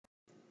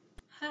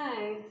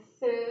Hi,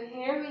 so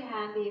here we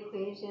have the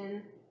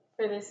equation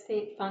for the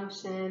state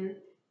function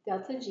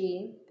delta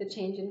G. The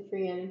change in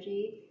free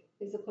energy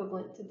is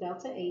equivalent to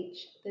delta H,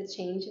 the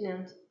change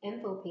in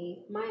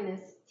enthalpy,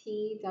 minus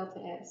T delta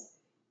S,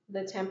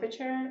 the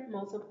temperature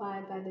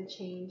multiplied by the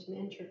change in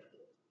entropy.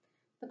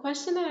 The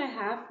question that I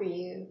have for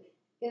you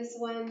is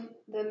when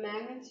the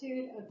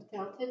magnitude of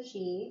delta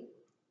G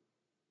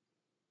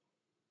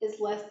is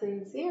less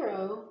than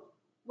 0,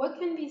 what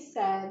can be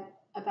said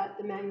about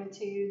the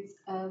magnitudes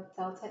of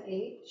delta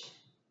H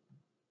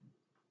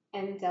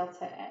and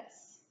delta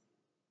S?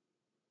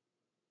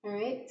 All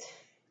right,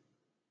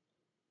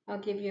 I'll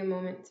give you a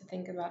moment to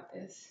think about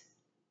this.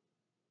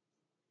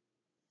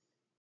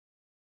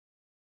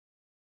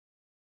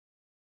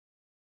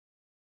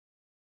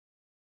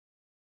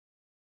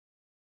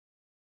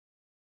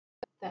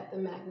 That the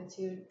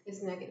magnitude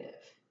is negative.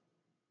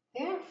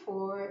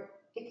 Therefore,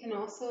 it can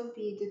also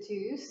be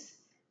deduced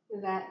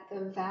that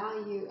the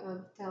value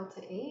of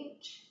delta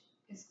H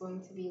is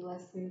going to be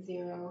less than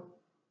 0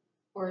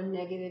 or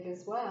negative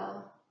as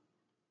well.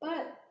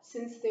 But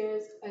since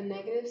there's a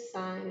negative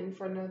sign in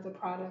front of the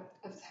product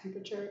of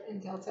temperature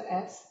and delta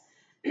S,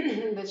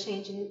 the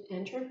change in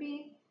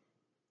entropy,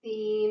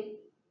 the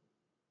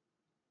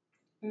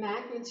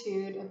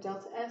magnitude of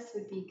delta S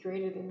would be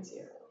greater than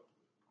 0,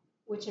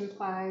 which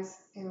implies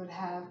it would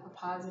have a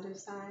positive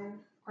sign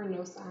or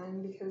no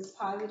sign, because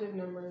positive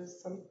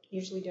numbers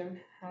usually don't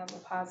have a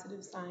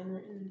positive sign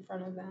written in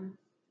front of them.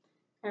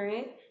 All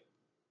right?